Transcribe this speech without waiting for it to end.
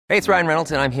Hey, it's Ryan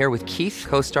Reynolds, and I'm here with Keith,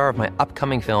 co-star of my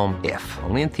upcoming film, If,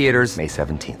 only in theaters May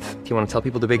 17th. Do you want to tell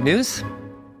people the big news?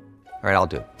 All right, I'll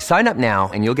do it. Sign up now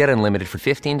and you'll get unlimited for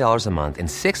 $15 a month and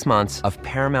 6 months of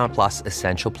Paramount Plus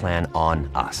Essential Plan on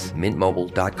us.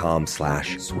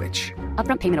 MintMobile.com/switch.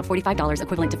 Upfront payment of $45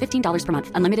 equivalent to $15 per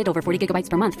month. Unlimited over 40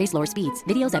 gigabytes per month. Face lower speeds.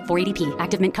 Videos at 480p.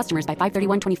 Active Mint customers by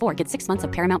 531.24 get 6 months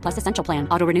of Paramount Plus Essential Plan.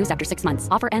 Auto renews after 6 months.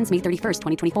 Offer ends May 31st,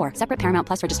 2024. Separate Paramount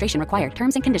Plus registration required.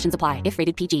 Terms and conditions apply if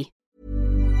rated PG.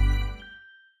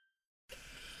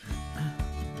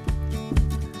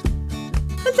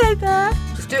 Hello there.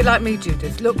 Just do it like me,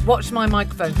 Judith. Look, watch my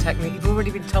microphone technique. You've already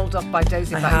been told off by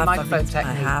Daisy about your microphone technique.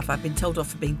 I have. I've been told off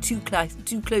for being too close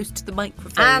to the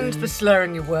microphone. And for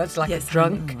slurring your words like a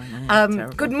drunk. I know,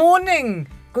 good morning.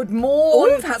 Good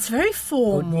morn. Oh, that's very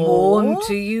formal. Good morn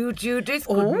to you, Judith.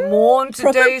 Good morn to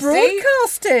proper Daisy.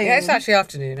 broadcasting. Yeah, it's actually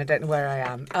afternoon. I don't know where I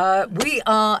am. We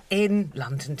are in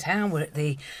London town. We're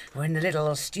in the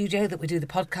little studio that we do the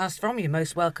podcast from. You're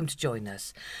most welcome to join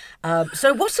us.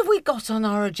 So what have we got on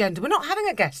our agenda? We're not having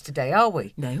a guest today, are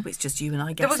we? No, it's just you and I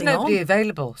There getting was nobody on.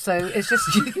 available, so it's just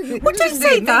you. Well, don't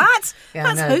say that. Yeah,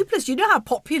 That's hopeless. You know how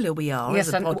popular we are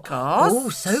as a podcast. Oh,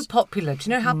 so popular. Do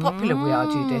you know how popular we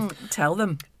are, Judith? Tell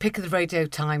them. Pick of the Radio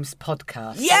Times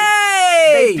podcast. Yay!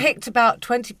 They picked about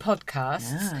 20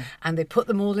 podcasts and they put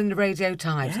them all in the Radio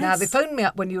Times. Yes. Now, they phoned me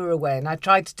up when you were away and I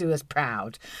tried to do us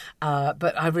proud,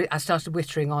 but I started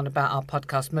whittering on about our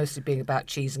podcast mostly being about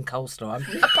cheese and coleslaw. I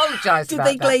apologise Did about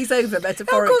they that. glaze over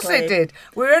metaphorically? Of course they did.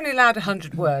 We're only allowed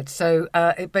 100 words, so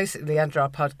it basically under our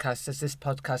podcast says this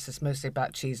podcast is mostly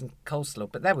about cheese and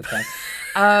coleslaw. But there we go.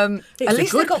 At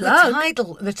least they got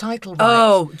the title right.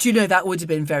 Oh, do you know that would have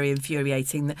been very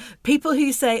infuriating? People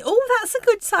who say, "Oh, that's a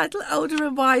good title, Older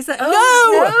and Wiser."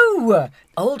 No,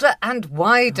 Older and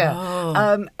Wider.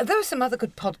 There were some other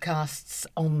good podcasts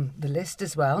on the list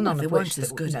as well. None they of weren't which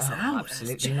as good as ours,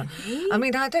 absolutely not. Jenny. I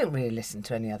mean, I don't really listen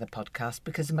to any other podcasts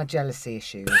because of my jealousy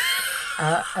issues.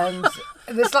 And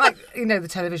there's the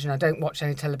television. I don't watch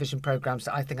any television programmes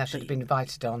that I think I should have been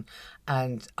invited on,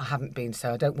 and I haven't been,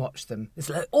 so I don't watch them. It's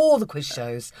like all the quiz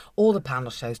shows, all the panel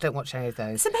shows. Don't watch any of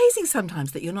those. It's amazing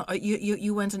sometimes that you're not.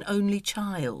 You weren't an only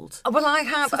child. Well, I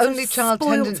have Sort of only child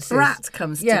spoiled tendencies. brat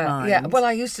comes to mind. Yeah. Well,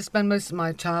 I used to spend most of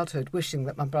my childhood wishing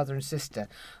that my brother and sister,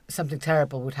 something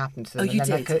terrible would happen to them. Oh, you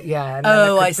then did? And then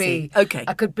I see. Okay.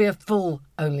 I could be a full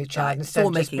only child Right, instead all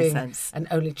of just making being sense. an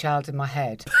only child in my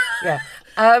head. Yeah.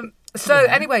 So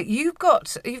anyway, you've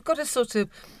got a sort of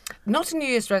not a New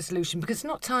Year's resolution because it's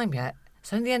not time yet.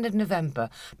 It's only the end of November,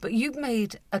 but you've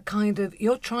made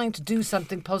you're trying to do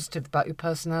something positive about your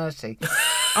personality,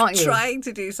 aren't you? Trying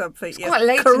to do something It's quite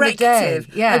late in the day.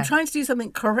 Yeah. I'm trying to do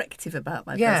something corrective about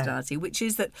my personality, which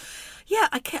is that,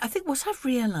 I think what I've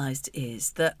realised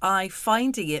is that I'm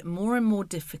finding it more and more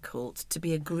difficult to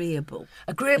be agreeable.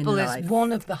 Agreeable in is life.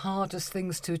 one of the hardest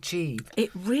things to achieve. It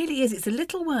really is. It's a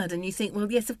little word, and you think,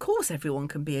 well, yes, of course, everyone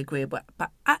can be agreeable, but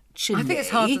actually, I think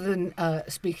it's harder than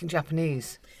speaking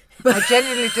Japanese. I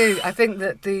genuinely do. I think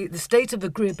that the state of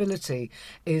agreeability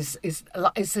is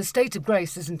a state of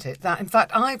grace, isn't it? That in fact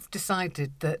I've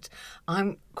decided that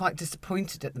I'm quite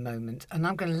disappointed at the moment, and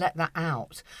I'm going to let that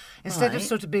out instead of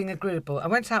sort of being agreeable. I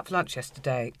went out for lunch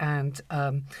yesterday, and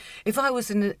if I was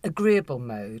in an agreeable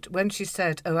mode, when she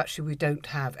said, "Oh, actually, we don't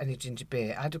have any ginger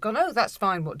beer," I'd have gone, "Oh, that's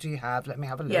fine. What do you have? Let me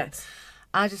have a look." Yes.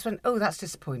 I just went, "Oh, that's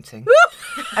disappointing,"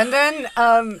 and then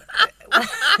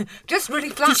just really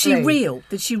flatly.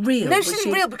 Did she reel? No, she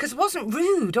didn't reel because it wasn't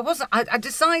rude. I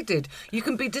decided you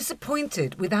can be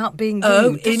disappointed without being rude.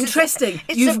 Oh, interesting.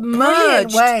 It's a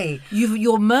brilliant way.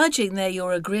 You're merging there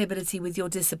your agreeability with your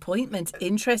disappointment.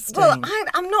 Interesting. Well,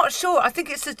 I'm not sure. I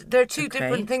think there are two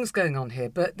different things going on here.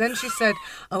 But then she said,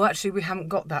 "Oh, actually, we haven't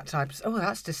got that type." Oh,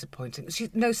 that's disappointing.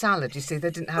 No salad. You see,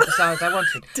 they didn't have the salad I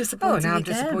wanted. Disappointing now I'm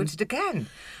again. disappointed again.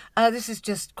 This is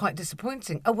just quite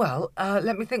disappointing. Oh, well,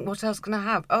 let me think. What else can I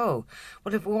have? Oh,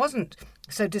 well, if I wasn't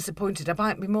so disappointed, I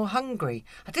might be more hungry.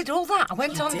 I did all that. I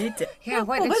went on. Did. Yeah, I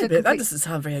went wait into a minute. That doesn't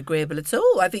sound very agreeable at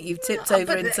all. I think you've tipped over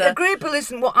but into... agreeable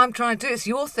isn't what I'm trying to do. It's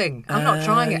your thing. I'm not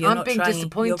trying it. you're I'm not being trying it.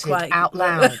 disappointed You're quite- out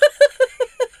loud.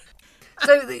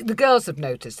 So the girls have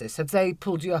noticed this. Have they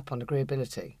pulled you up on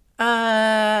agreeability?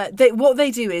 What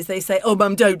they do is they say, "Oh,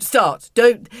 Mum, don't start.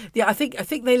 Don't." Yeah, I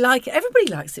think they like it. Everybody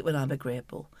likes it when I'm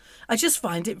agreeable. I just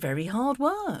find it very hard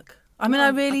work. I mean, I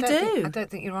really do. I don't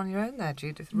think you're on your own there,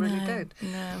 Judith. I really don't.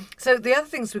 No. So the other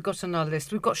things we've got on our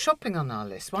list, we've got shopping on our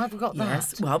list. Why have we got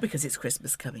Yes, that? well, because it's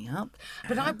Christmas coming up.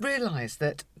 But I've realised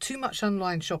that too much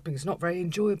online shopping is not very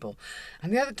enjoyable.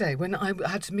 And the other day when I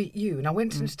had to meet you and I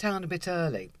went into town a bit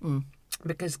early,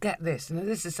 Because get this, and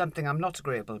this is something I'm not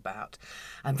agreeable about,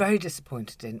 I'm very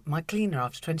disappointed in. My cleaner,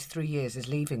 after 23 years, is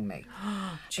leaving me.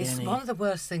 It's Jenny. one of the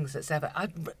worst things that's ever...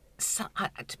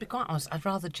 to be quite honest, I'd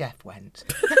rather Jeff went.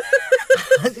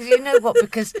 You know what?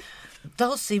 Because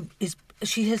Dulcie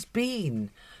she has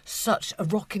been such a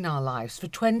rock in our lives for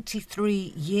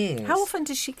 23 years. How often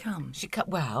does she come?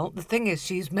 Well, the thing is,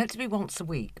 she's meant to be once a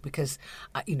week because,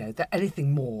 that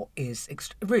anything more is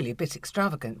really a bit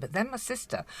extravagant. But then my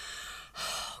sister...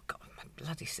 Oh, God, my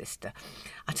bloody sister.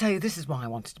 I tell you, this is why I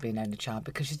wanted to be an only child,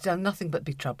 because she's done nothing but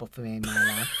be trouble for me in my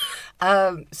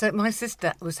life. So my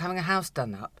sister was having a house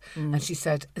done up, and she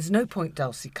said, there's no point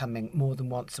Dulcie coming more than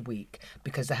once a week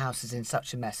because the house is in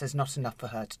such a mess. There's not enough for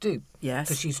her to do. Yes.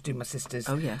 Because she used to do my sister's...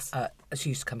 Oh, yes. She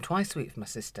used to come twice a week for my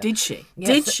sister. Did she?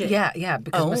 Yes, Did she? Yeah,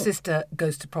 because my Oh. sister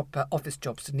goes to proper office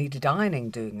jobs and needed ironing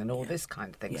doing and all this kind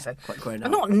of thing. Yeah, So quite grown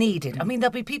I'm up. not needed. I mean,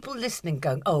 there'll be people listening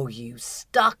going, oh, you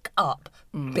stuck up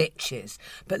bitches.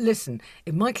 But listen,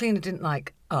 if my cleaner didn't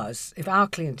like us, if our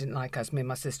cleaner didn't like us, me and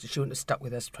my sister, she wouldn't have stuck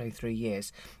with us for 23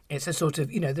 years. It's a sort of,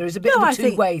 there is a bit of a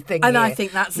two-way thing and here. I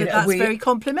think that's You know, that's we- very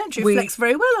complimentary. It we- reflects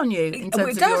very well on you in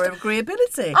terms it of does. your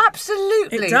agreeability.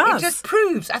 Absolutely. It does. It just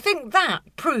proves, I think that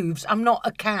proves I'm not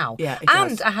a cow. Yeah, it and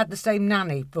does. I had the same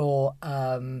nanny for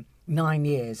 9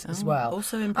 years as well.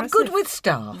 also I'm impressive. good with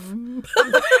staff.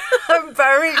 I'm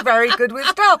very, very good with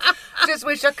staff. Just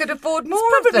wish I could afford more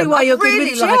of probably them. why you're I'm good with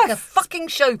really like a Jeff. fucking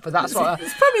chauffeur. That's what.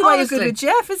 It's probably why you're good honestly. with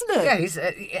Jeff, isn't it? Yeah,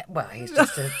 he's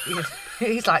just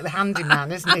he's like the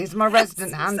handyman, isn't he? He's my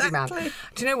resident handyman. exactly.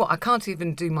 Do you know what? I can't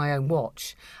even do my own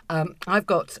watch.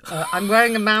 I'm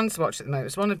wearing a man's watch at the moment.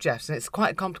 It's one of Jeff's, and it's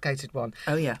quite a complicated one.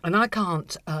 Oh, yeah. And I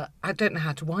can't. I don't know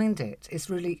how to wind it. It's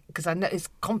really because I know it's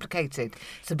complicated.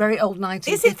 It's a very old 1950s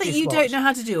Is it that you watch. don't know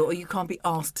how to do it, or you can't be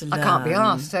asked to learn? I can't be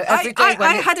asked. So every day,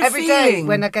 every day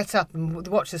when I get up and the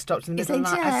watch has stopped in the You middle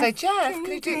of the say, night, I say, "Jeff, Jeff, can can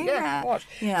you you do do yeah, that?" watch?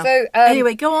 Yeah. So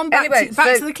Anyway, go on back anyway,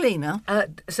 to the cleaner.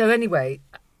 So anyway,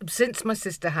 since my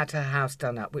sister had her house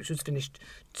done up, which was finished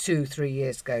 2-3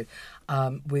 years ago,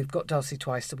 we've got Dulcie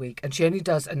twice a week, and she only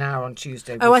does an hour on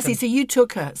Tuesday. Oh, I with see. some- So you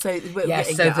took her. So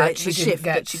Yes, so that she the didn't shift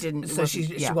get, that she didn't. so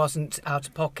she wasn't out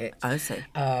of pocket. I see.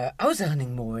 I was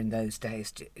earning more in those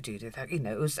days, Judith.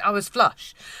 I was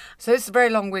flush. So it's a very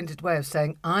long-winded way of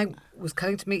saying I was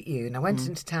going to meet you, and I went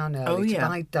into town early to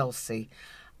buy Dulcie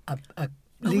a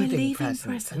leaving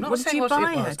present. I'm not What did saying you what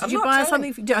buy it her? was. Did I'm you not buy her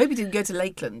telling. something? I hope you didn't go to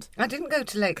Lakeland. I didn't go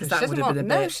to Lakeland. 'Cause that She doesn't would have want, been a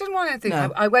no, bit- she didn't want anything.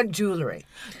 No. I went jewellery.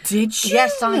 Did you?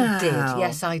 Yes, I now? did.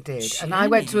 Yes, I did. And I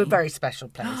went to a very special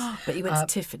place. But you went to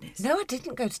Tiffany's. No, I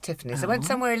didn't go to Tiffany's. I went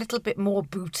somewhere a little bit more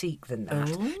boutique than that.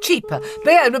 Oh. Cheaper.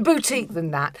 But yeah, a boutique than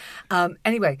that.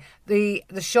 Anyway, the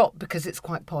shop, because it's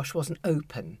quite posh, wasn't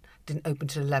open. Didn't open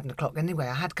till 11 o'clock. Anyway,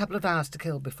 I had a couple of hours to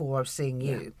kill before I was seeing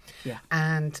you. Yeah.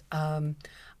 And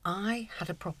I had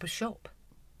a proper shop.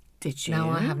 Did you?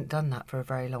 Now, I haven't done that for a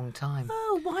very long time.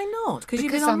 Oh, why not? Because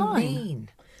you've Because been I'm online. mean.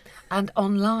 And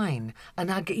online.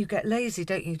 And you get lazy,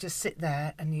 don't you? You just sit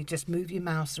there and you just move your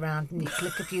mouse around and you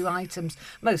click a few items.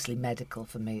 Mostly medical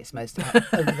for me. It's mostly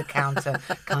over-the-counter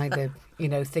kind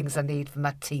of, things I need for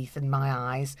my teeth and my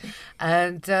eyes.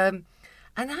 And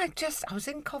I was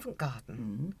in Covent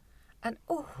Garden. And,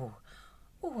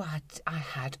 I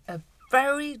had a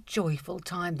very joyful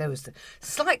time. There was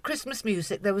slight Christmas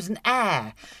music. There was an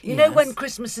air. You know when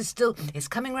Christmas is still, it's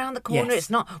coming round the corner. Yes. It's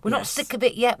not. We're not sick of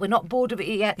it yet. We're not bored of it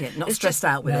yet. Yeah, not It's stressed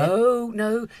out with it.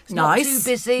 No. It's not too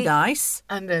busy. Nice.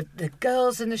 And the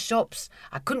girls in the shops,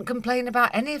 I couldn't complain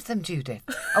about any of them, Judith.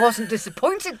 I wasn't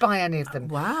disappointed by any of them.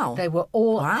 Wow. They were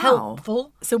all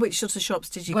helpful. So which sort of shops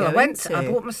did you Well, go I went. into? I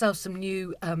bought myself some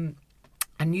new.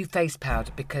 A new face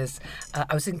powder because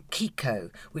I was in Kiko,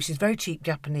 which is very cheap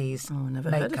Japanese never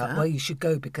makeup. heard of that. Well, you should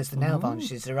go because the nail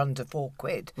varnishes are under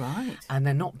 £4. Right. And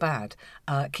they're not bad.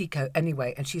 Kiko,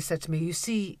 anyway. And she said to me, you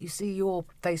see, your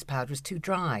face powder is too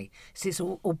dry. See, it's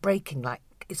all breaking, like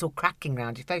it's all cracking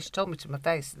round your face. She told me to my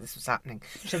face that this was happening.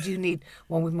 She said, you need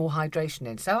one with more hydration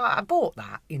in. So I bought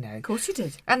that, Of course you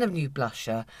did. and a new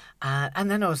blusher. And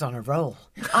then I was on a roll.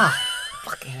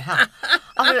 Fucking hell.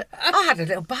 I had a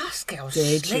little basket. I was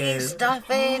Did slinging you? stuff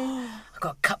in. I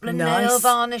got a couple of Nice. nail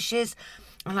varnishes.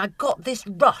 And I got this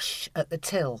rush at the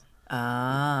till.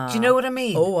 Ah. Do you know what I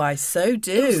mean? Oh, I so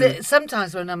do. So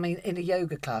sometimes when I'm in a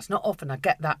yoga class, not often, I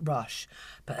get that rush.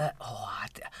 But, Why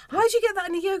did you get that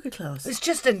in a yoga class? it's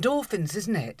just endorphins,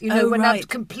 isn't it? You know, when right. I've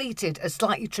completed a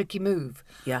slightly tricky move.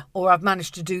 Yeah. Or I've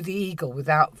managed to do the eagle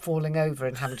without falling over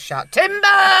and having to shout, timber!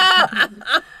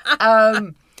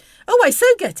 Oh, I so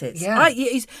get it. Yeah.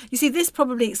 You see, this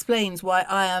probably explains why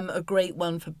I am a great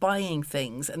one for buying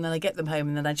things and then I get them home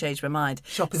and then I change my mind.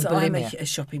 Shopping so bulimia. I'm a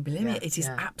shopping bulimia. Yeah, It is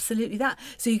yeah. absolutely that.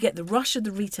 So you get the rush of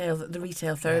the retail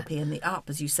therapy and the up,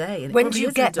 as you say. And it When probably do you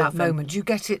is get that endorphin. moment? Do you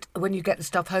get it when you get the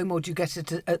stuff home, or do you get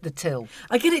it at the till?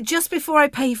 I get it just before I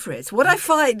pay for it. What I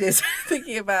find is,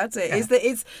 thinking about it, is that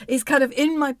it's kind of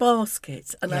in my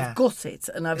basket and Yeah. I've got it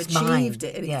and I've It's achieved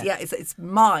mine. it. And Yeah. it's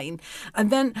mine. And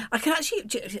then I can actually,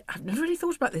 I've never really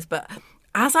thought about this, but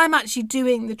as I'm actually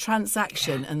doing the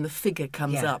transaction and the figure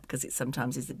comes Yeah. up, because it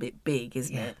sometimes is a bit big,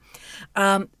 isn't it?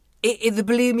 The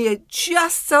bulimia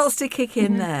just starts to kick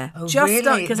in there. Oh, just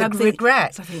really? because the I'm thinking,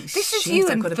 regret. so I think, this is shit, you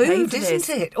I've and got to pay food, for isn't this.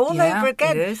 it? All Yeah, over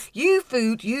again. it is. You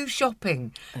food, you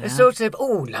shopping. A sort of,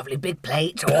 oh, lovely big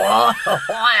plate. Oh,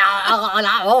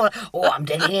 I'm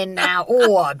digging in now.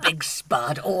 Oh, a big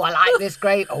spud. Oh, I like this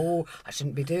grape. Oh, I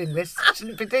shouldn't be doing this. I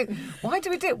shouldn't be doing. Why do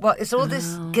we do it? Well, it's all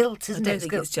this guilt, I isn't don't it?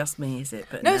 think guilt. it's just me, is it?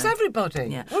 But No, it's everybody.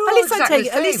 Yeah. We're all At least exactly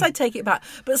the at least same. I take it back.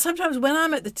 But sometimes when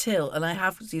I'm at the till and I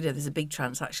have, there's a big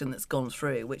transaction that's gone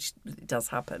through, which does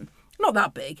happen. Not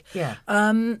that big. Yeah.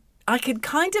 I can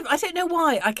kind of, I don't know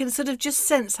why, I can sort of just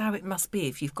sense how it must be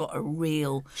if you've got a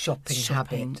real shopping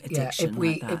habit. addiction If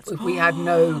we like that. if we had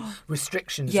no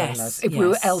restrictions on us, if we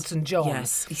were Elton John.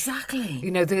 Yes, exactly.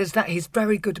 You know, there's that. He's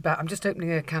very good about. I'm just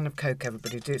opening a can of Coke.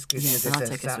 Everybody, do excuse Yes, me. I'll There's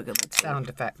take a swig of my tea. sound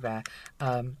effect there.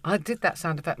 I did that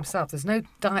sound effect myself. There's no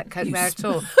Diet Coke there at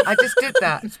all. I just did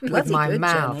that with bloody my good,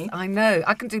 mouth. Jenny. I know.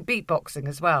 I can do beatboxing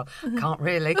as well. Can't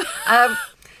really.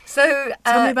 So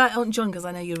Tell me about Elton John, because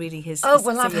I know you're reading his. Oh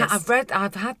well, so yes.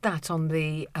 I've had that on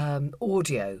the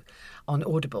audio on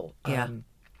Audible. Yeah.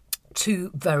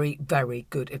 Two very, very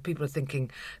good. If people are thinking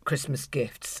Christmas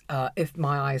gifts, if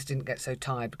my eyes didn't get so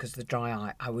tired because of the dry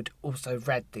eye, I would also have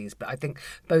read these. But I think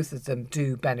both of them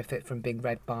do benefit from being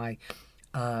read by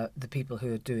the people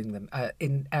who are doing them.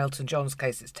 In Elton John's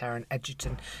case, it's Taron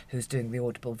Egerton who's doing the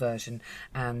Audible version,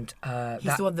 and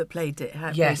He's the one that played it.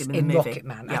 Yes, played him in the movie. Rocket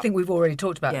Man. Yep. I think we've already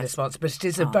talked about Yes. this once, but it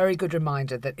is a very good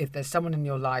reminder that if there's someone in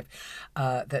your life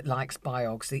that likes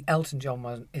Biogs, the Elton John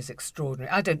one is extraordinary.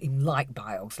 I don't even like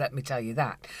Biogs, let me tell you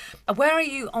that. Where are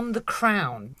you on The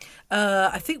Crown?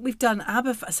 I think we've done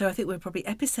ABBA, so I think we're probably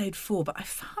episode 4, but I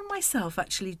found myself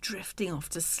actually drifting off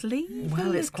to sleep.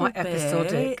 Well, a it's quite little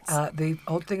episodic. bit. The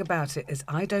odd thing about it is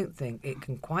I don't think it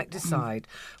can quite decide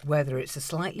whether it's a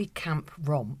slightly camp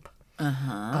romp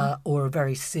or a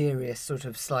very serious sort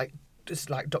of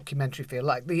just like documentary feel.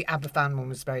 Like the ABBA fan one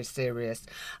was very serious,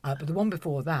 but the one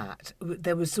before that,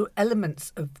 there was sort of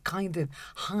elements of kind of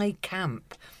high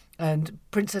camp, and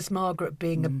Princess Margaret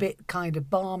being a bit kind of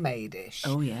barmaid-ish.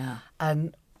 Oh, yeah.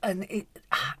 And it,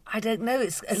 I don't know,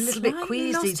 it's a little bit Slightly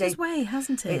queasy. lost its way,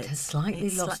 hasn't it? It has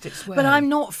slightly lost its way. But I'm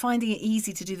not finding it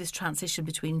easy to do this transition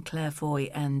between Claire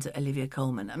Foy and Olivia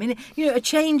Colman. I mean, a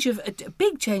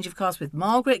big change of cast with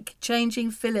Margaret changing,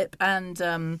 Philip and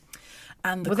the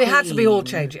Well, they had to be all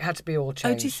Queen. changed. It had to be all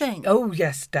changed. Oh, do you think? Oh,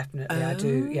 yes, definitely. I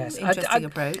do, Oh, yes. interesting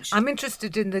approach. I'm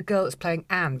interested in the girl that's playing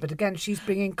Anne, but again, she's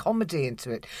bringing comedy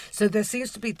into it. So there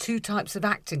seems to be two types of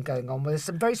acting going on, where there's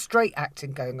some very straight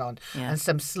acting going on Yeah. and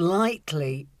some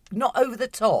slightly, not over the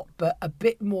top, but a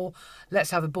bit more, let's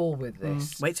have a ball with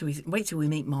this. Wait till we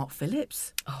meet Mark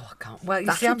Phillips. Oh, I can't. Well, you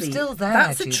see, That'll I'm be- still there,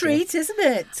 That's a Judith. treat, isn't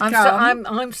it? to I'm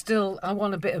come? still, I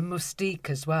want a bit of mystique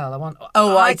as well.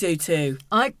 I do too.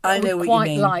 I know would what quite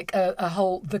you mean. like a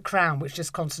whole The Crown, which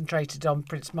just concentrated on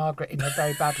Prince Margaret in her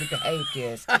very badly behaved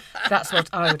years. That's what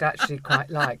I would actually quite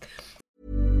like.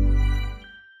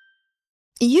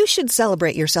 You should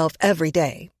celebrate yourself every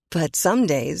day, but some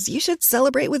days you should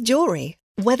celebrate with jewelry.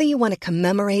 Whether you want to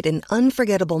commemorate an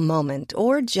unforgettable moment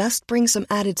or just bring some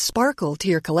added sparkle to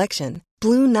your collection,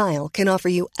 Blue Nile can offer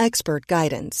you expert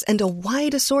guidance and a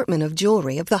wide assortment of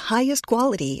jewelry of the highest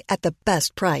quality at the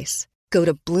best price. Go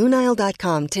to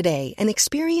BlueNile.com today and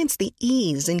experience the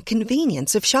ease and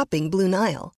convenience of shopping Blue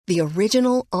Nile, the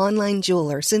original online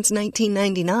jeweler since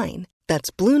 1999.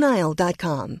 That's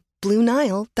BlueNile.com.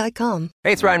 BlueNile.com.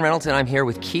 Hey, it's Ryan Reynolds, and I'm here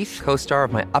with Keith, co-star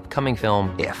of my upcoming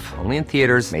film, If, only in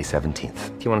theaters May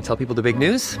 17th. Do you want to tell people the big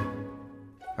news?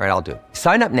 All right, I'll do it.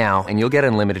 Sign up now and you'll get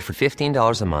unlimited for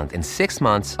 $15 a month and 6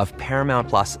 months of Paramount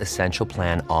Plus Essential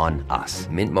Plan on us.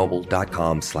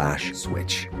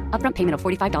 MintMobile.com/switch. Upfront payment of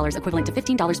 $45 equivalent to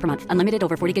 $15 per month. Unlimited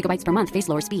over 40 gigabytes per month. Face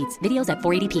lower speeds. Videos at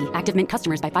 480p. Active Mint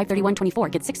customers by 531.24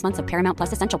 get 6 months of Paramount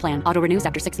Plus Essential Plan. Auto renews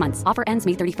after 6 months. Offer ends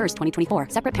May 31st, 2024.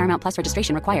 Separate Paramount Plus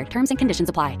registration required. Terms and conditions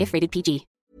apply if rated PG.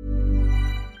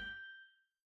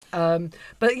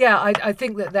 But yeah, I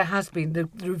think that there has been, the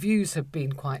reviews have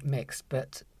been quite mixed,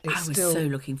 but I was so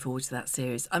looking forward to that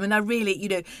series. I mean, I really,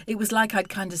 it was like I'd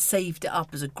kind of saved it up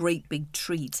as a great big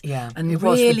treat. Yeah, and it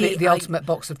really, was the ultimate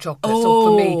box of chocolates. Or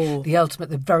for me,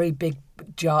 the very big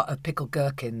jar of pickled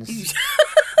gherkins.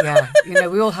 Yeah,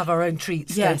 we all have our own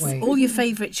treats, yes, don't we? All your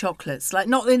favourite chocolates, like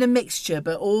not in a mixture,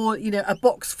 but all, a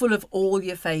box full of all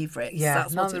your favourites. Yeah,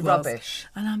 that's none what it of was. rubbish.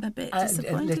 And I'm a bit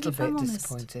disappointed. A little if I'm bit honest.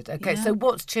 disappointed. Okay, Yeah. so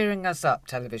what's cheering us up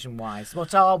television-wise?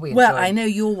 What are we Well, enjoying? I know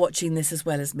you're watching this as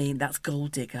well as me. That's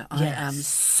Gold Digger. Yes. I am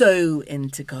so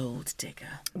into Gold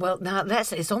Digger. Well, now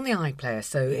it's on the iPlayer,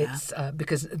 so it's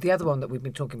because the other one that we've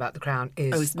been talking about, The Crown,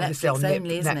 is it's obviously Netflix on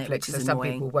only, isn't it? Netflix, Which so is some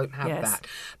annoying. people won't have Yes. that.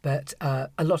 But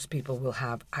a lot of people will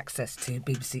have access to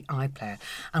BBC iPlayer.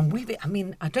 And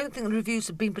I don't think the reviews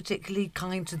have been particularly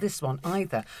kind to this one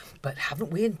either. But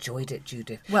haven't we enjoyed it,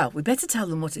 Judith? Well, we better tell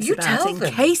them what it's You about tell in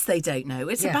them. case they don't know.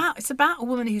 It's Yeah. about a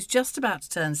woman who's just about to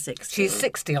turn 60. She's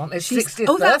 60 on it's She's- 60th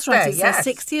birthday. that's right. It's yes. her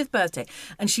 60th birthday,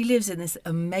 and she lives in this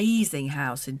amazing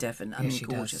house in Devon. I Yeah, mean, she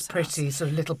gorgeous does. house. Pretty sort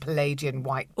of little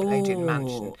white Palladian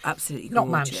mansion. Absolutely Not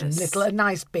gorgeous. mansion, a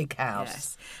nice big house.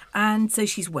 Yes. And so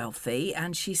she's wealthy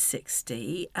and she's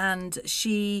 60 and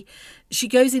she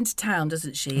goes into town,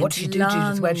 doesn't she? What does she do,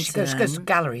 Judith? Where does she go? She goes to a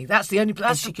gallery. That's the only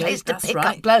place to pick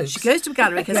up blokes. She goes to a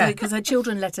gallery because Yeah. her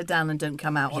children let her down and don't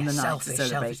come out on Yeah, the night selfish, to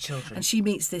celebrate. selfish children. And she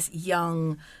meets this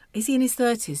young... Is he in his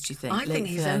 30s, do you think? I think Late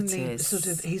he's 30s.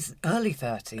 only he's early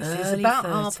 30s. He's Early about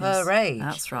 30s. half her age.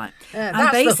 That's right. Yeah, And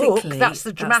that's the hook. basically, That's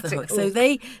the dramatic hook.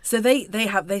 hook. So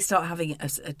they start having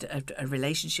a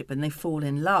relationship and they fall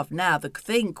in love. Now the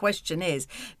question is,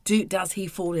 does he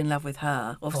fall in love with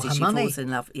her? Obviously, her she money. falls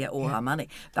in love. Yeah, or her money.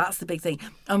 That's the big thing.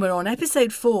 And we're on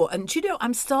episode 4. And do you know,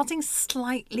 I'm starting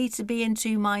slightly to be in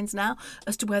two minds now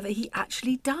as to whether he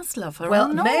actually does love her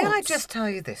Well, or not. may I just tell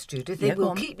you this, Judith? Yeah, It go will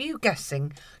on. keep you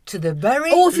guessing to the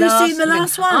very Oh, have you last seen the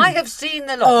last minute. one? I have seen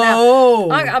the lot. Oh.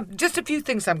 Now, just a few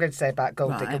things I'm going to say about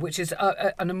Gold Digger, Right. which is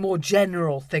a more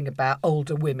general thing about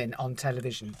older women on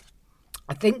television.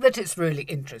 I think that it's really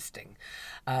interesting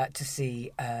to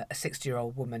see a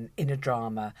 60-year-old woman in a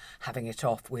drama having it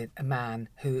off with a man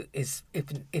who is,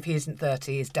 if he isn't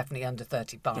 30, is definitely under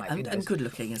 35. And good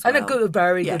looking as well. And a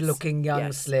very Yes. good-looking, young,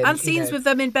 Yes. slim. And scenes with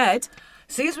them in bed.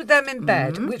 Scenes with them in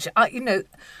bed, Mm-hmm. which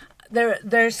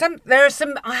there are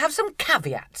some. I have some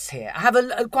caveats here. I have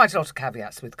quite a lot of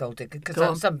caveats with Gold Digger Go because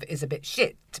on. some of it is a bit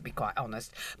shit, to be quite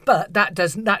honest. But that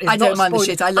is I not don't mind the spoiling-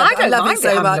 shit. I love don't it mind so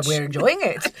I'm- much. We're enjoying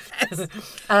it.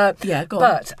 Yeah, go on.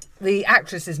 But the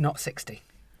actress is not 60.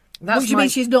 What do you mean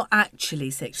she's not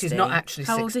actually 60? She's not actually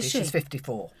 60. How old is she? She's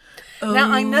 54.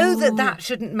 Now, I know Oh. that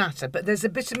shouldn't matter, but there's a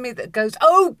bit of me that goes,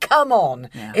 oh, come on.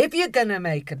 Yeah. If you're going to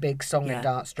make a big song Yeah. and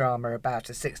dance drama about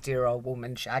a 60-year-old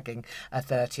woman shagging a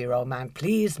 30-year-old man,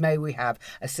 please may we have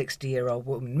a 60-year-old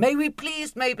woman. May we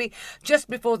please maybe, just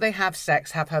before they have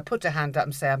sex, have her put her hand up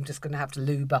and say, I'm just going to have to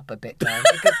lube up a bit now.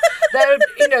 Because there are,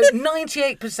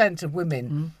 98% of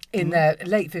women in their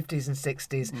late 50s and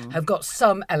 60s have got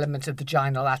some element of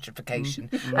vaginal atrophication.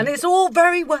 And it's all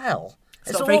very well.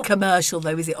 It's not very commercial,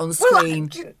 though, is it, on Well, screen?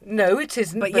 no, it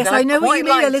isn't. But yes, I know what you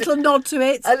mean. A little nod to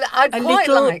it. I'd a quite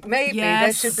little, like, maybe, there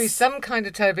yes. should be some kind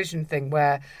of television thing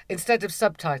where instead of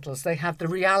subtitles, they have the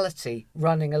reality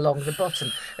running along the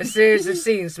bottom. A series of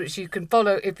scenes which you can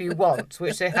follow if you want,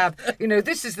 which they have,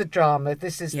 this is the drama,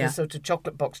 this is Yeah. the sort of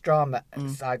chocolate box drama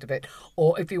side of it.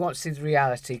 Or if you want to see the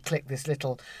reality, click this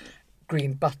little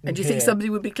green button. And do you think here. somebody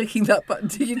would be clicking that button,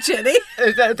 do you, Jenny?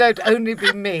 Don't only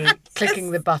be me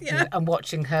clicking the button and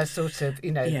watching her sort of,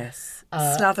 Yes.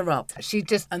 Slather up. She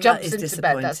just And jumps that is into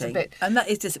bed. That's a disappointing. bit. And that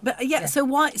is but yeah, so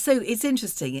why? So it's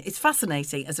interesting. It's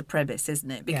fascinating as a premise,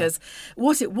 isn't it? Because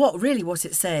what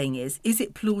it's saying is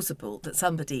it plausible that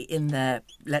somebody in their,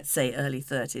 let's say, early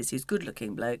 30s, who's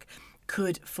good-looking bloke,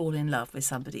 could fall in love with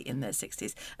somebody in their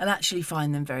 60s and actually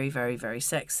find them very, very, very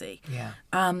sexy. Yeah.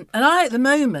 And I, at the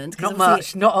moment... 'cause Not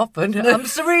obviously- much, not often. I'm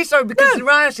really sorry, because the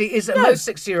reality is that most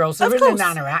 60-year-olds are Of in course.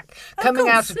 an anorak, coming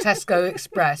out of Tesco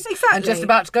Express and just Exactly.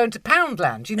 about to go into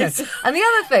Poundland, And the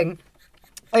other thing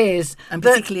is... And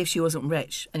that- particularly if she wasn't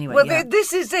rich. Anyway, Well, yeah.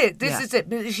 this is it. This Yeah. is it.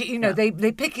 But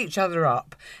they pick each other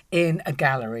up in a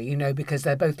gallery, because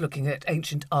they're both looking at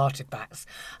ancient artifacts,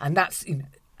 and that's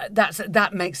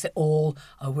that makes it all.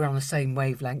 Oh, we're on the same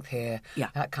wavelength here. Yeah.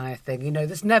 That kind of thing.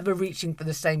 There's never reaching for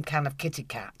the same can of Kitty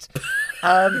Cat.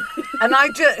 And I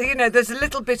just, there's a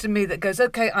little bit of me that goes,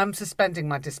 okay, I'm suspending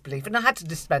my disbelief, and I had to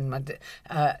suspend my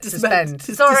Suspend.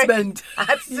 Sorry, Suspend. I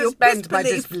had to Your suspend my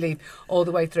disbelief. disbelief all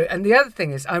the way through. And the other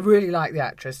thing is, I really like the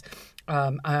actress.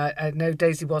 I know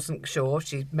Daisy wasn't sure.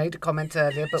 She made a comment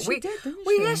earlier, but we did, didn't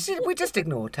we she? yes, we just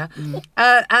ignored her.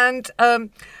 Mm.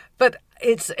 But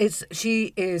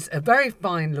She is a very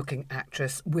fine looking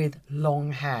actress with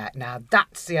long hair. Now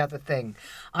that's the other thing.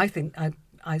 I think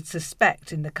I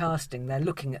suspect in the casting they're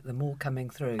looking at them all coming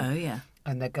through. Oh yeah.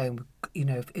 And they're going,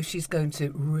 if she's going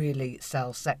to really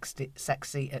sell sexy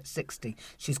at 60,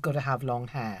 she's got to have long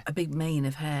hair. A big mane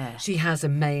of hair. She has a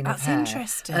mane of hair. That's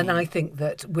interesting. And I think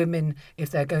that women,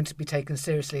 if they're going to be taken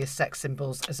seriously as sex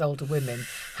symbols, as older women,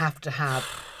 have to have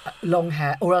long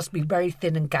hair, or else be very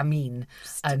thin and gamine,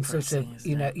 and sort of,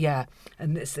 yeah.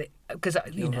 And it's because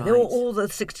they're all the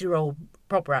 60-year-old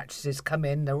proper actresses come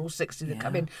in. They're all 60 that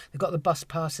come in. They've got the bus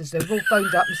passes. They've all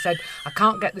phoned up and said, I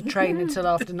can't get the train until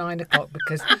after 9 o'clock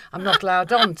because I'm not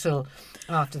allowed on till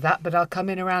after that, but I'll come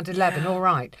in around 11. All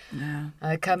right. Yeah.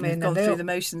 I come in. They've gone through the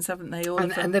motions, haven't they?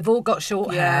 And they've all got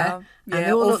short hair. Yeah, and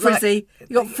they all look frizzy. You've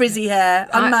got frizzy hair,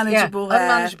 unmanageable hair.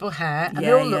 Unmanageable hair. And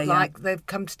they all look like they've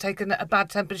come to take a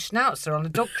bad-tempered schnauzer on a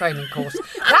dog training course.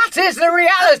 That is the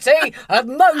reality of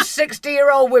most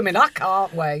 60-year-old women. I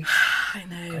can't wait. I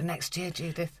know. Next year,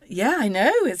 Judith. Yeah, I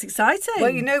know. It's exciting. Well,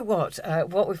 you know what?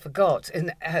 What we forgot,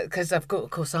 because of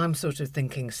course, I'm sort of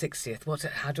thinking 60th.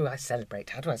 How do I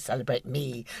celebrate? How do I celebrate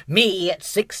me? Me at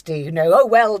 60, Oh,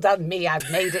 well done, me. I've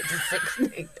made it to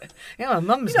 60. My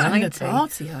mum's 90. You're not having a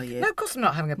party, are you? No, of course I'm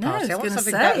not having a party. No, I want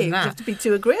something say, better than that. You have to be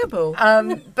too agreeable.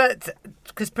 But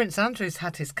because Prince Andrew's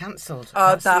had his cancelled.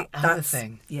 Oh, that's the other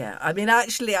thing. Yeah, I mean,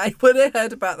 actually, when I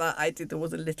heard about that, there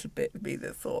was a little bit of me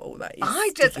that thought, that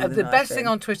is the best thing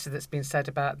on Twitter that's been said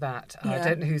about that, I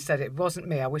don't know who said it. It wasn't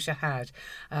me. I wish I had.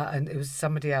 And it was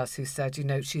somebody else who said,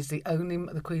 she's the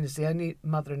Queen is the only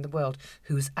mother in the world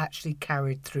who's actually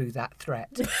carried through that threat.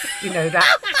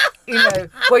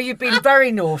 Where you've been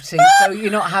very naughty, so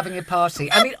you're not having a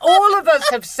party. I mean, all of us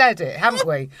have said it, haven't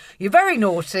we? You're very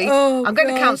naughty. Oh, I'm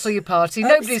going to cancel your party.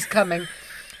 Nobody's coming.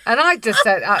 And I just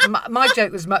said, my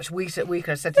joke was much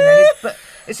weaker. I said, but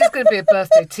it's just going to be a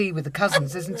birthday tea with the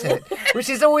cousins, isn't it? Which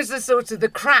is always the sort of the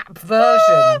crap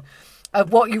version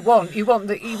of what you want. You want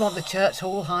the church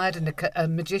hall hired and a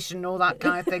magician and all that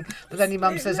kind of thing. But then your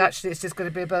mum says, actually, it's just going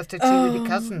to be a birthday tea with your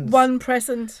cousins. One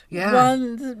present. Yeah.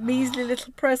 One measly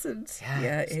little present.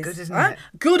 Yeah, it's good, isn't it?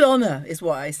 Good honour is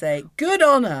what I say. Good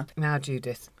honour. Now,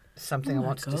 Judith, something I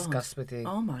want to discuss with you.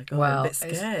 Oh, my God, I'm a bit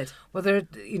scared. There are,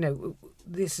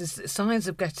 this is signs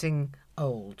of getting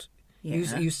old.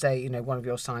 Yeah. You say, one of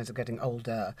your signs of getting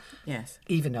older. Yes.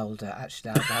 Even older,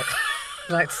 actually, I'd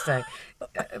like to say.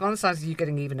 One of the signs of you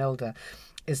getting even older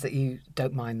is that you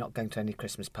don't mind not going to any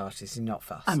Christmas parties. You're not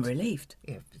fussed. I'm relieved.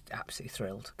 Yeah, absolutely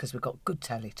thrilled because we've got good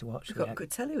telly to watch. We've got good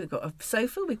telly. We've got a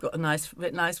sofa. We've got a nice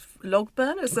log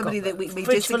burner. Somebody that we fridge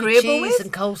disagreeable full of cheese with.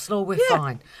 And coleslaw. We're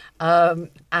fine.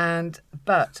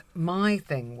 But my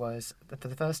thing was that for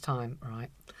the first time, right,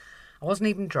 I wasn't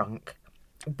even drunk.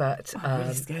 But I'm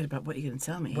really scared about what you're going to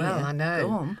tell me. Well, here. I know.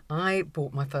 Go on. I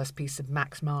bought my first piece of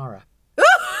Max Mara.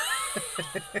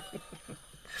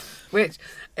 Which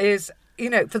is,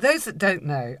 for those that don't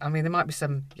know, I mean, there might be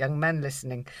some young men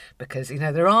listening because,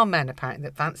 there are men apparently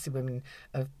that fancy women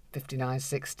of 59,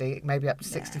 60, maybe up to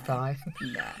 65.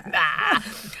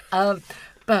 Nah.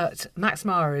 But Max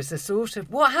Mara is a sort of...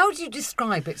 how do you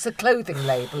describe it? It's a clothing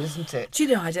label, isn't it? Do you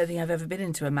know, I don't think I've ever been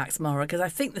into a Max Mara because I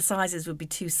think the sizes would be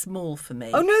too small for me.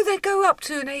 Oh, no, they go up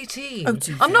to an 18. Oh,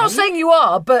 do I'm not saying you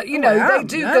are, but, they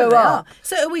do go up.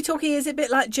 So are we talking, is it a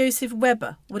bit like Joseph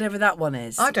Weber, whatever that one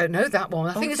is? I don't know that one.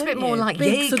 I think it's a bit more like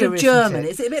big Jaeger, sort of German.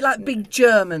 Is it a bit like big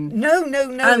German? No.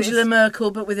 Angela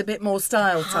Merkel, but with a bit more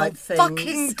style type thing.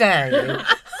 Fucking dare you.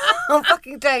 How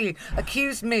fucking dare you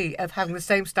accuse me of having the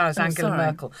same style as Angela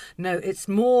Merkel? No, it's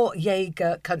more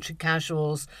Jaeger, country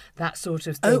casuals, that sort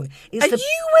of thing. You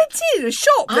went in a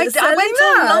shop? I went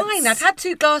online. I'd had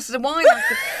 2 glasses of wine.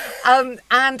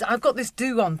 And I've got this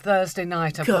do on Thursday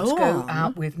night. I've got to go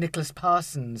out with Nicholas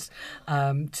Parsons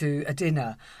to a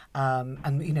dinner.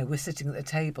 And, we're sitting at the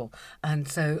table. And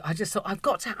so I just thought,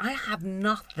 I have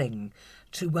nothing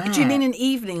to wear. Do you mean an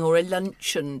evening or a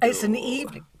luncheon? It's an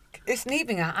evening. It's an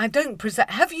evening out. I don't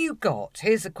present. Have you got?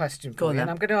 Here's a question for you,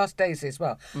 and I'm going to ask Daisy as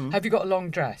well. Have you got a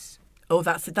long dress? Oh,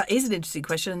 that is an interesting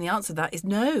question, and the answer to that is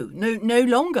no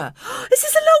longer. Is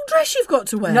this a long dress you've got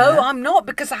to wear? No, I'm not,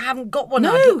 because I haven't got one.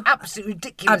 No. I look absolutely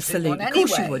ridiculous. Absolutely, in one anyway. Of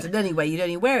course you would. And anyway, you'd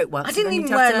only wear it once. I didn't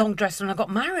even wear a long dress when I got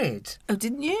married. Oh,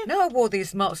 didn't you? No, I wore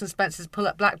these Marks and Spencer's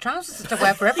pull-up black trousers to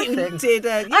wear for everything. You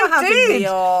didn't. You're having me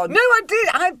on. No, I did.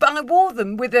 I wore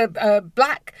them with a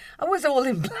black. I was all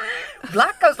in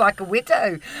black. I was like a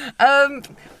widow. I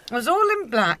was all in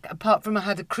black, apart from I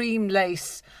had a cream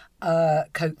lace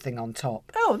coat thing on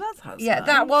top. Oh, that's Yeah, nice.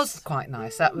 that was quite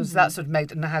nice. That sort of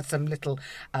made, and I had some little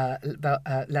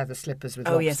leather slippers with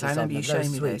Oh, yes, lobsters I remember on them. you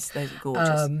showing me Sweet. those. Those are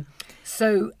gorgeous.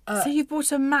 So So you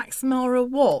bought a Max Mara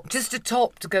what? just a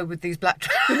top to go with these black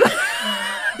trousers.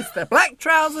 It's the black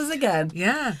trousers again.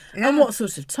 yeah. And what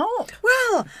sort of top?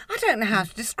 Well, I don't know how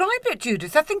to describe it,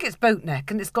 Judith. I think it's boat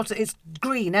neck, and it's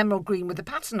green, emerald green with a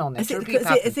pattern on it.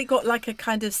 Has it got like a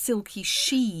kind of silky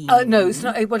sheen? No, it's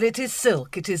not. Well, it is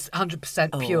silk. It is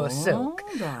 100% pure silk.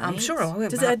 Right. I'm sure I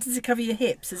won't. Does it cover your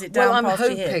hips? Is it down past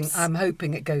your hips? I'm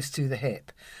hoping it goes to the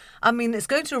hip. I mean, it's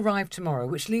going to arrive tomorrow,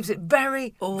 which leaves it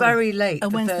very, very late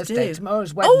And for when's the Thursday. due?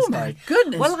 Tomorrow's Wednesday. Oh, my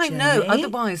goodness, Well, I know. Jenny.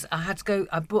 Otherwise, I had to go.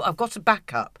 I've got a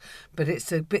backup, but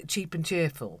it's a bit cheap and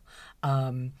cheerful.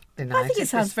 I think it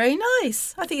sounds very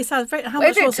nice. I think it sounds very. How If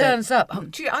much it was turns up,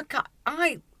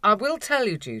 I will tell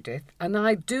you, Judith, and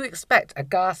I do expect a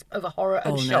gasp of horror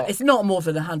and No, shock. it's not more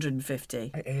than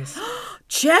 150. It is.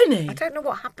 Jenny, I don't know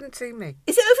what happened to me.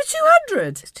 is it over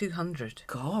 200? It's 200.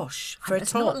 Gosh, for a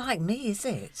It's top. not like me, is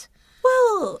it?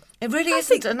 Well, It really I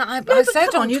isn't. think- And I but said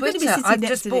come on you're Twitter, going to be sitting I've next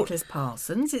just to bought. Nicholas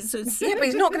Parsons. It's Yeah, but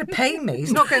he's not going to pay me.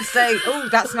 He's not going to say, "Oh,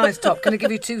 that's a nice top. Can I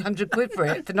give you 200 quid for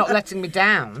it for not letting me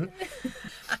down?"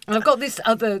 And I've got this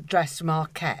other dress from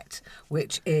Arquette,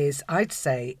 which is, I'd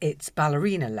say, it's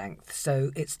ballerina length, so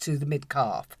it's to the mid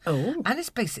calf. Oh. And it's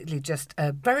basically just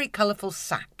a very colourful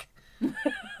sack.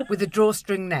 With a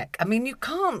drawstring neck. I mean, you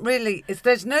can't really.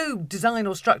 There's no design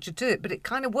or structure to it, but it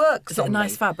kind of works. Is it a on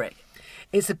nice me. fabric?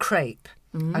 It's a crepe.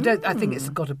 I think it's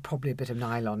got probably a bit of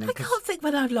nylon in I it. can't think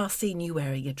when I've last seen you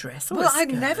wearing a dress. Or Well, a I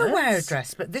never skirt. wear a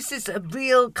dress, but this is a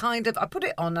real kind of. I put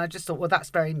it on. I just thought, well, that's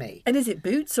very me. And is it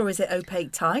boots or is it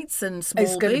opaque tights and small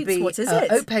It's going to boots? be What is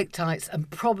it? opaque tights and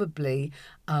probably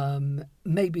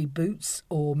maybe boots,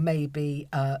 or maybe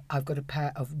I've got a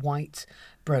pair of white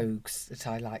brogues that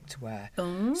I like to wear.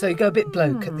 So you go a bit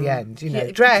bloke at the end,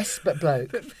 Yeah. dress but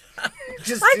bloke.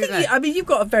 Just I do think that. you've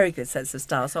got a very good sense of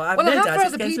style. So I've Well, no I have doubt for it's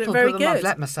other going to people, look very but I've good.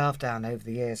 let myself down over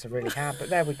the years. I really have, but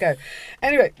there we go.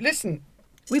 Anyway, listen.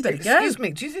 We better go. Excuse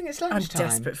me. Do you think it's I'm lunchtime?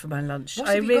 desperate for my lunch. What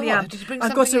I have you really got? am. Did you bring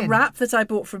I've got a something in? wrap that I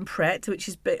bought from Pret, which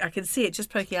is big. I can see it just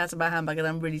poking out of my handbag, and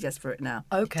I'm really desperate now.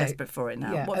 Okay. Desperate for it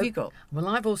now. Yeah, What have you got? Well,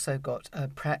 I've also got a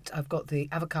Pret. I've got the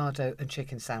avocado and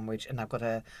chicken sandwich, and I've got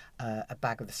a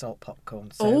bag of the salt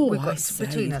popcorn. So we've got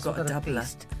between you've us, got we've a got a doubler.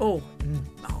 feast. Oh,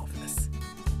 marvellous.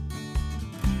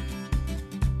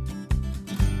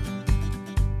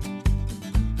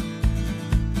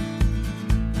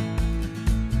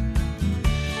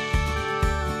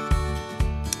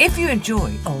 If you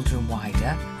enjoy Older and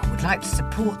Wider and would like to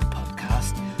support the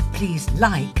podcast, please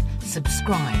like,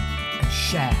 subscribe, and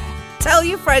share. Tell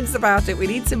your friends about it. We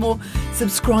need some more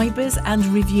subscribers and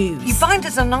reviews. You find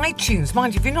us on iTunes.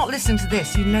 Mind you, if you're not listening to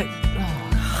this, you know.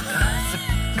 It's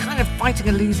a kind of fighting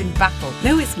a losing battle.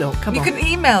 No, it's not. Come You on. can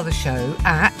email the show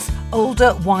at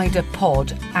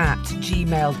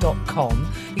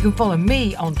olderwiderpod@gmail.com. You can follow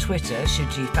me on Twitter,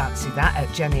 should you fancy that,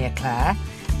 at Jenny Eclair.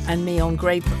 And me on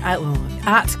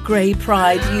at Grey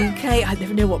Pride UK. I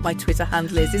never know what my Twitter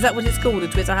handle is. Is that what it's called, a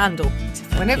Twitter handle?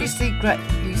 Whenever you see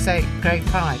you say Grey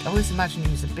Pride, I always imagine you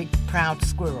as a big, proud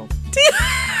squirrel.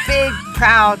 Big,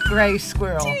 proud grey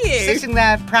squirrel. Do you? Sitting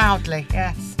there proudly,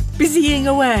 yes. Busying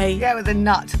away. Yeah, with a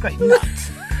nut, great nut.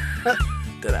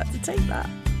 Gonna have to take that.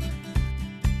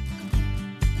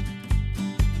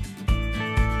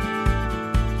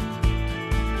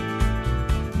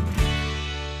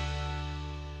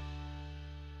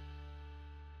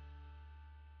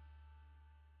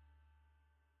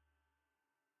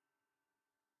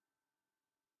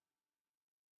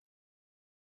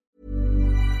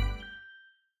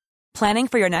 Planning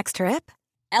for your next trip?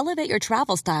 Elevate your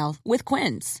travel style with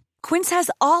Quince. Quince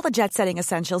has all the jet-setting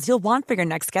essentials you'll want for your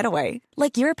next getaway,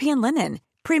 like European linen,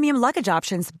 premium luggage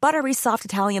options, buttery soft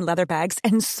Italian leather bags,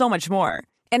 and so much more.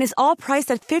 And is all priced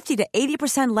at 50 to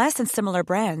 80% less than similar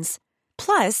brands.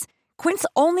 Plus, Quince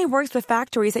only works with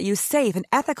factories that use safe and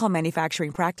ethical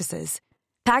manufacturing practices.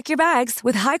 Pack your bags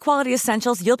with high-quality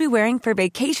essentials you'll be wearing for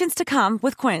vacations to come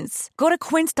with Quince. Go to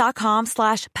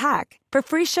quince.com/pack for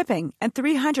free shipping and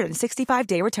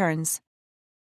 365-day returns.